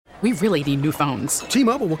We really need new phones.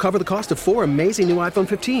 T-Mobile will cover the cost of 4 amazing new iPhone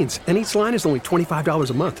 15s, and each line is only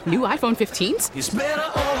 $25 a month. New iPhone 15s? It's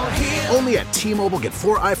better over here. Only at T-Mobile, get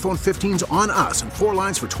 4 iPhone 15s on us and 4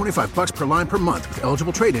 lines for $25 per line per month with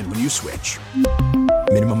eligible trade-in when you switch.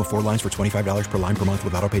 Minimum of 4 lines for $25 per line per month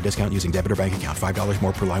with autopay discount using debit or bank account. $5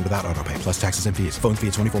 more per line without autopay, plus taxes and fees. Phone fee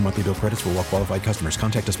at 24 monthly bill credits for well-qualified customers.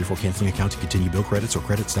 Contact us before canceling account to continue bill credits or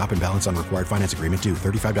credit stop and balance on required finance agreement due.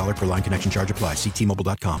 $35 per line connection charge applies. See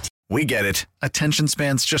T-Mobile.com. We get it. Attention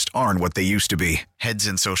spans just aren't what they used to be. Heads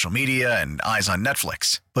in social media and eyes on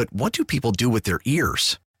Netflix. But what do people do with their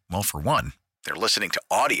ears? Well, for one, they're listening to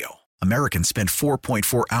audio. Americans spend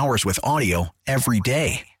 4.4 hours with audio every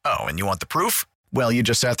day. Oh, and you want the proof? Well, you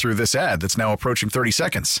just sat through this ad that's now approaching 30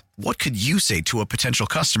 seconds. What could you say to a potential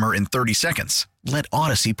customer in 30 seconds? Let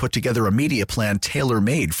Odyssey put together a media plan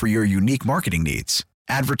tailor-made for your unique marketing needs.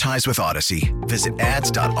 Advertise with Odyssey. Visit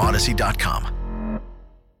ads.odyssey.com.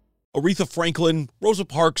 Aretha Franklin, Rosa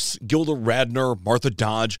Parks, Gilda Radner, Martha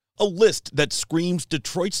Dodge, a list that screams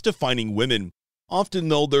Detroit's defining women. Often,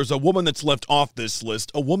 though, there's a woman that's left off this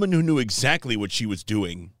list, a woman who knew exactly what she was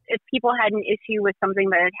doing. If people had an issue with something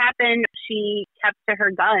that had happened, she kept to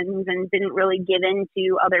her guns and didn't really give in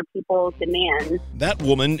to other people's demands. That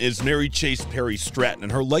woman is Mary Chase Perry Stratton,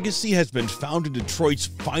 and her legacy has been found in Detroit's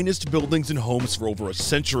finest buildings and homes for over a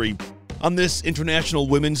century. On this International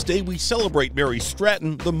Women's Day, we celebrate Mary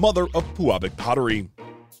Stratton, the mother of Pewabic pottery.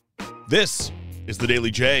 This is The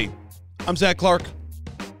Daily J. I'm Zach Clark.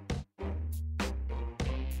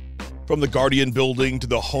 From the Guardian Building to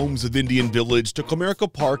the homes of Indian Village to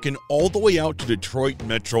Comerica Park and all the way out to Detroit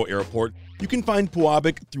Metro Airport, you can find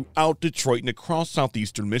Pewabic throughout Detroit and across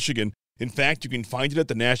southeastern Michigan. In fact, you can find it at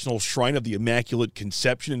the National Shrine of the Immaculate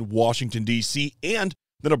Conception in Washington, D.C. and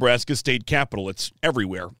the Nebraska State Capitol. It's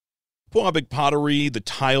everywhere. Pewabic pottery, the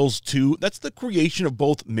tiles too, that's the creation of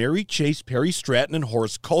both Mary Chase Perry Stratton and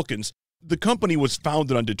Horace Calkins. The company was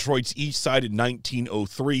founded on Detroit's east side in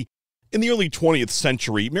 1903. In the early 20th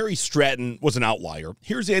century, Mary Stratton was an outlier.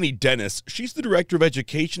 Here's Annie Dennis. She's the director of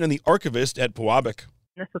education and the archivist at Pewabic.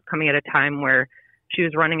 This was coming at a time where she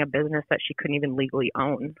was running a business that she couldn't even legally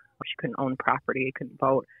own. She couldn't own property, couldn't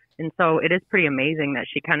vote. And so it is pretty amazing that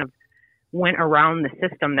she kind of went around the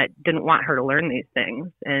system that didn't want her to learn these things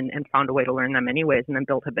and found a way to learn them anyways, and then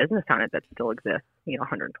built a business on it that still exists,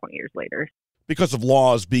 120 years later. Because of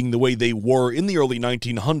laws being the way they were in the early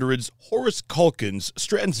 1900s, Horace Calkins,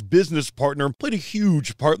 Stratton's business partner, played a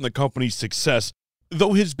huge part in the company's success,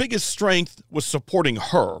 though his biggest strength was supporting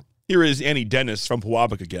her. Here is Annie Dennis from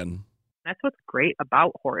Pewabic again. That's what's great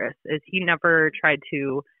about Horace, is he never tried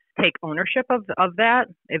to take ownership of that.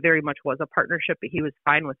 It very much was a partnership, but he was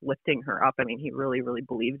fine with lifting her up. I mean, he really, really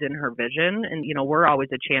believed in her vision. And, we're always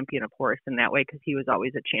a champion of Horace in that way because he was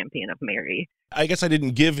always a champion of Mary. I guess I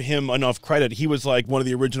didn't give him enough credit. He was like one of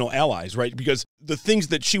the original allies, right? Because the things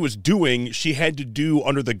that she was doing, she had to do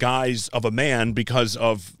under the guise of a man because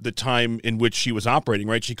of the time in which she was operating,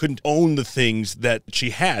 right? She couldn't own the things that she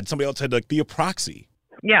had. Somebody else had to be a proxy.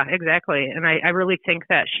 Yeah, exactly. And I really think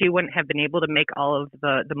that she wouldn't have been able to make all of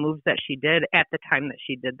the moves that she did at the time that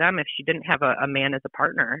she did them if she didn't have a man as a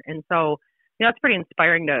partner. And so, it's pretty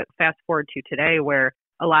inspiring to fast forward to today where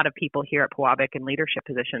a lot of people here at Pewabic in leadership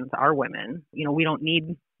positions are women. We don't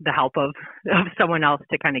need the help of someone else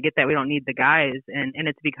to kind of get that. We don't need the guys. And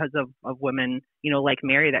it's because of women, like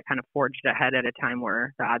Mary that kind of forged ahead at a time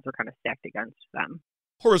where the odds were kind of stacked against them.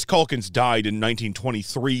 Horace Calkins died in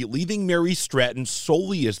 1923, leaving Mary Stratton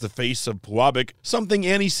solely as the face of Pewabic, something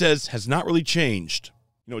Annie says has not really changed.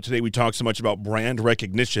 Today we talk so much about brand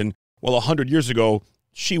recognition. Well, 100 years ago,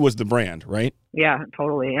 she was the brand, right? Yeah,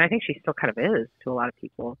 totally. And I think she still kind of is to a lot of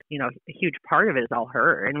people. A huge part of it is all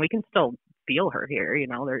her, and we can still feel her here.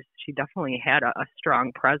 She definitely had a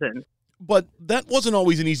strong presence. But that wasn't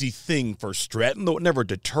always an easy thing for Stratton, though it never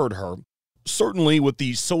deterred her. Certainly, with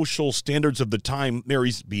the social standards of the time,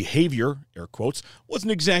 Mary's behavior, air quotes,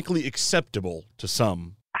 wasn't exactly acceptable to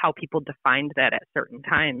some. How people defined that at certain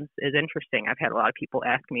times is interesting. I've had a lot of people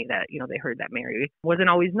ask me that, they heard that Mary wasn't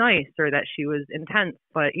always nice or that she was intense.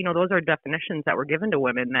 But, those are definitions that were given to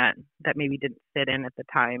women that maybe didn't fit in at the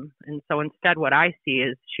time. And so instead, what I see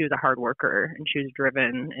is she was a hard worker and she was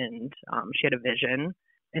driven and she had a vision.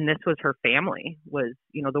 And this was her family, was,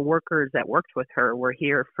 the workers that worked with her were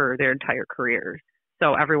here for their entire careers.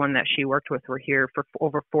 So everyone that she worked with were here for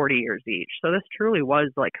over 40 years each. So this truly was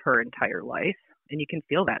like her entire life. And you can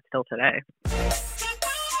feel that still today.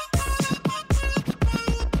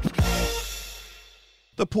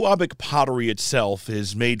 The Pewabic pottery itself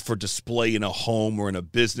is made for display in a home or in a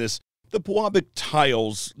business, The Pewabic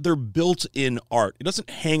tiles, they're built-in art. It doesn't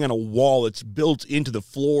hang on a wall. It's built into the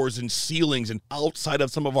floors and ceilings and outside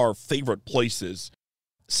of some of our favorite places.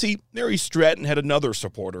 See, Mary Stratton had another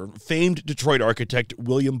supporter, famed Detroit architect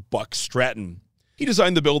William Buck Stratton. He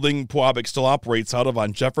designed the building Pewabic still operates out of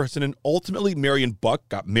on Jefferson, and ultimately Mary and Buck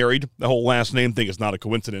got married. The whole last name thing is not a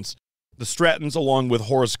coincidence. The Strattons, along with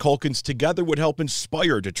Horace Calkins, together would help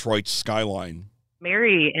inspire Detroit's skyline.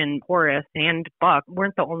 Mary and Horace and Buck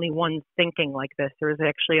weren't the only ones thinking like this. There was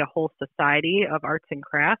actually a whole society of arts and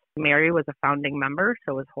crafts. Mary was a founding member,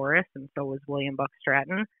 so was Horace, and so was William Buck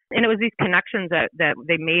Stratton. And it was these connections that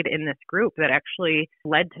they made in this group that actually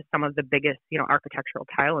led to some of the biggest, architectural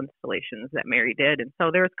tile installations that Mary did. And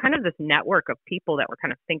so there was kind of this network of people that were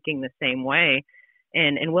kind of thinking the same way.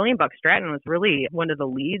 And William Buck Stratton was really one of the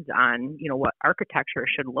leads on, what architecture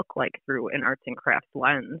should look like through an arts and crafts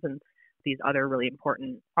lens. And these other really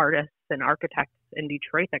important artists and architects in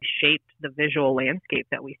Detroit that shaped the visual landscape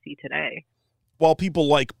that we see today. While people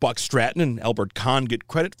like Buck Stratton and Albert Kahn get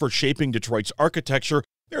credit for shaping Detroit's architecture,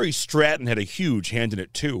 Mary Stratton had a huge hand in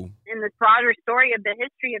it too. In this broader story of the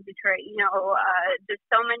history of Detroit, there's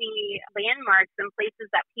so many landmarks and places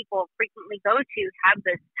that people frequently go to have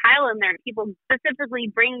this tile in there. People specifically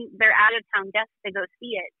bring their out-of-town guests to go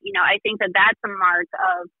see it. I think that that's a mark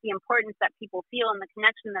of the importance that people feel and the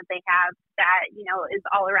connection that they have that, is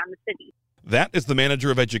all around the city. That is the manager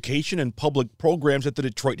of education and public programs at the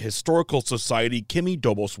Detroit Historical Society, Kimmy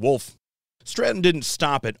Dobos-Wolf. Stratton didn't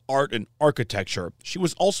stop at art and architecture. She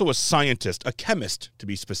was also a scientist, a chemist, to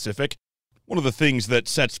be specific. One of the things that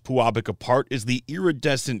sets Pewabic apart is the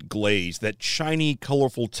iridescent glaze, that shiny,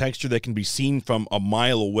 colorful texture that can be seen from a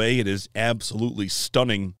mile away. It is absolutely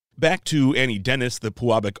stunning. Back to Annie Dennis, the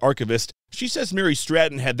Pewabic archivist. She says Mary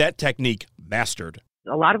Stratton had that technique mastered.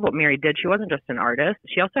 A lot of what Mary did, she wasn't just an artist.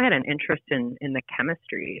 She also had an interest in the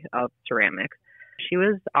chemistry of ceramics. She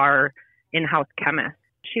was our in-house chemist.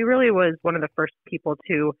 She really was one of the first people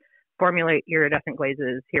to formulate iridescent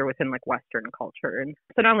glazes here within Western culture. And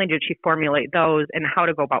so not only did she formulate those and how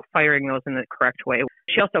to go about firing those in the correct way,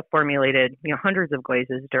 she also formulated hundreds of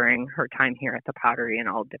glazes during her time here at the Pottery in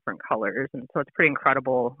all different colors. And so it's pretty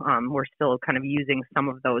incredible. We're still kind of using some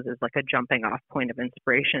of those as a jumping off point of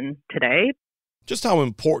inspiration today. Just how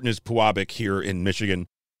important is Pewabic here in Michigan?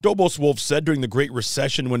 Dobos-Wolf said during the Great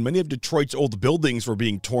Recession, when many of Detroit's old buildings were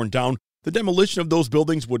being torn down, the demolition of those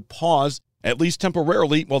buildings would pause, at least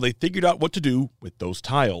temporarily, while they figured out what to do with those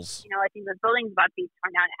tiles. I think the building's about to be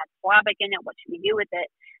torn down. It has Pewabic in it. What should we do with it?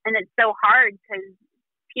 And it's so hard because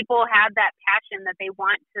people have that passion that they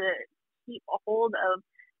want to keep a hold of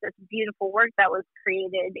this beautiful work that was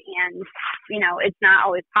created. And, it's not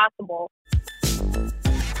always possible.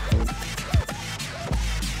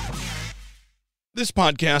 This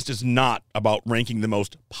podcast is not about ranking the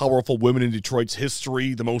most powerful women in Detroit's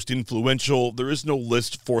history, the most influential. There is no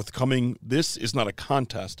list forthcoming. This is not a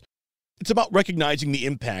contest. It's about recognizing the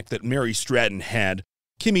impact that Mary Stratton had.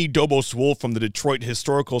 Kimmy Dobos-Wolf from the Detroit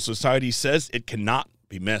Historical Society says it cannot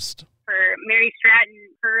be missed. For Mary Stratton,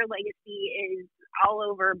 her legacy is all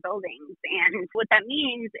over buildings. And what that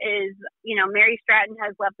means is, Mary Stratton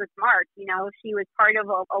has left this mark. She was part of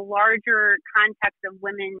a larger context of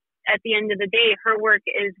women. At the end of the day, her work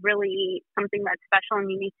is really something that's special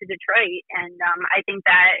and unique to Detroit. And I think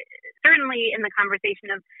that certainly in the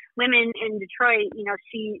conversation of women in Detroit,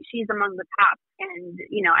 she's among the top. And,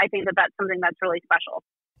 I think that that's something that's really special.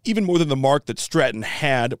 Even more than the mark that Stratton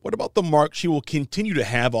had, what about the mark she will continue to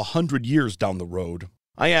have 100 years down the road?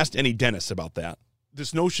 I asked Annie Dennis about that.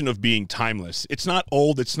 This notion of being timeless. It's not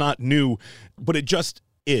old, it's not new, but it just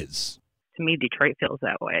is. To me, Detroit feels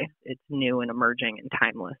that way. It's new and emerging and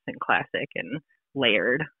timeless and classic and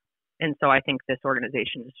layered. And so I think this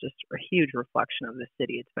organization is just a huge reflection of the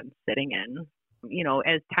city it's been sitting in.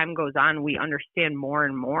 As time goes on, we understand more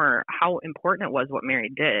and more how important it was what Mary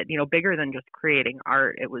did. Bigger than just creating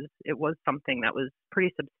art. It was something that was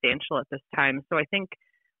pretty substantial at this time. So I think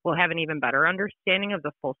we'll have an even better understanding of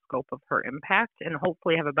the full scope of her impact and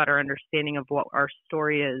hopefully have a better understanding of what our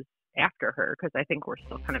story is after her, because I think we're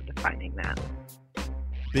still kind of defining that.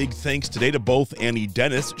 Big thanks today to both Annie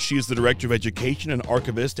Dennis. She is the Director of Education and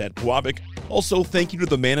Archivist at Pewabic. Also, thank you to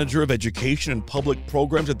the Manager of Education and Public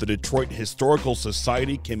Programs at the Detroit Historical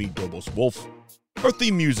Society, Kimmy Dobos-Wolf. Our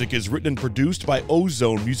theme music is written and produced by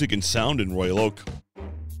Ozone Music and Sound in Royal Oak.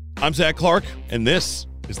 I'm Zach Clark, and this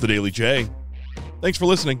is The Daily J. Thanks for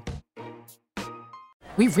listening.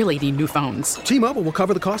 We really need new phones. T-Mobile will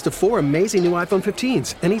cover the cost of 4 amazing new iPhone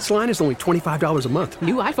 15s, and each line is only $25 a month.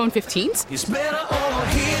 New iPhone 15s? It's better over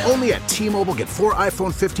here. Only at T-Mobile, get 4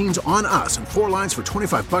 iPhone 15s on us and 4 lines for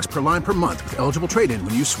 $25 per line per month with eligible trade-in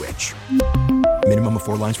when you switch. Minimum of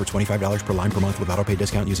 4 lines for $25 per line per month with autopay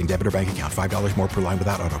discount using debit or bank account. $5 more per line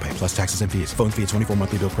without autopay, plus taxes and fees. Phone fee at 24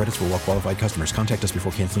 monthly bill credits for well-qualified customers. Contact us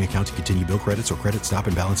before canceling account to continue bill credits or credit stop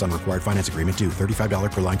and balance on required finance agreement due.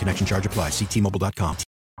 $35 per line connection charge applies. See T-Mobile.com.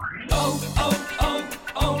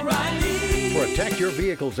 O'Reilly. Protect your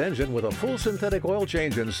vehicle's engine with a full synthetic oil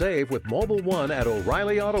change and save with Mobil 1 at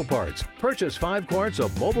O'Reilly Auto Parts. Purchase 5 quarts of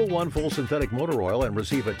Mobil 1 full synthetic motor oil and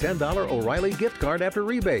receive a $10 O'Reilly gift card after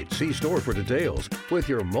rebate. See store for details. With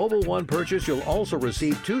your Mobil 1 purchase, you'll also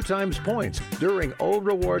receive 2 times points during O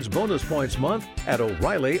Rewards Bonus Points Month at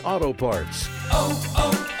O'Reilly Auto Parts.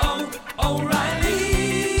 O'Reilly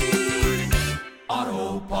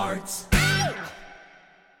Auto Parts.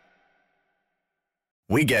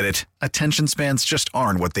 We get it. Attention spans just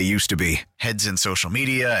aren't what they used to be. Heads in social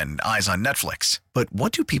media and eyes on Netflix. But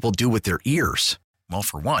what do people do with their ears? Well,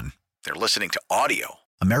 for one, they're listening to audio.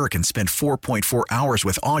 Americans spend 4.4 hours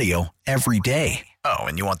with audio every day. Oh,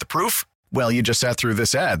 and you want the proof? Well, you just sat through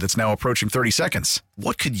this ad that's now approaching 30 seconds.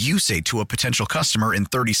 What could you say to a potential customer in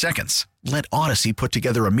 30 seconds? Let Odyssey put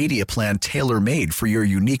together a media plan tailor-made for your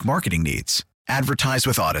unique marketing needs. Advertise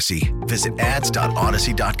with Odyssey. Visit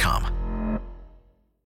ads.odyssey.com.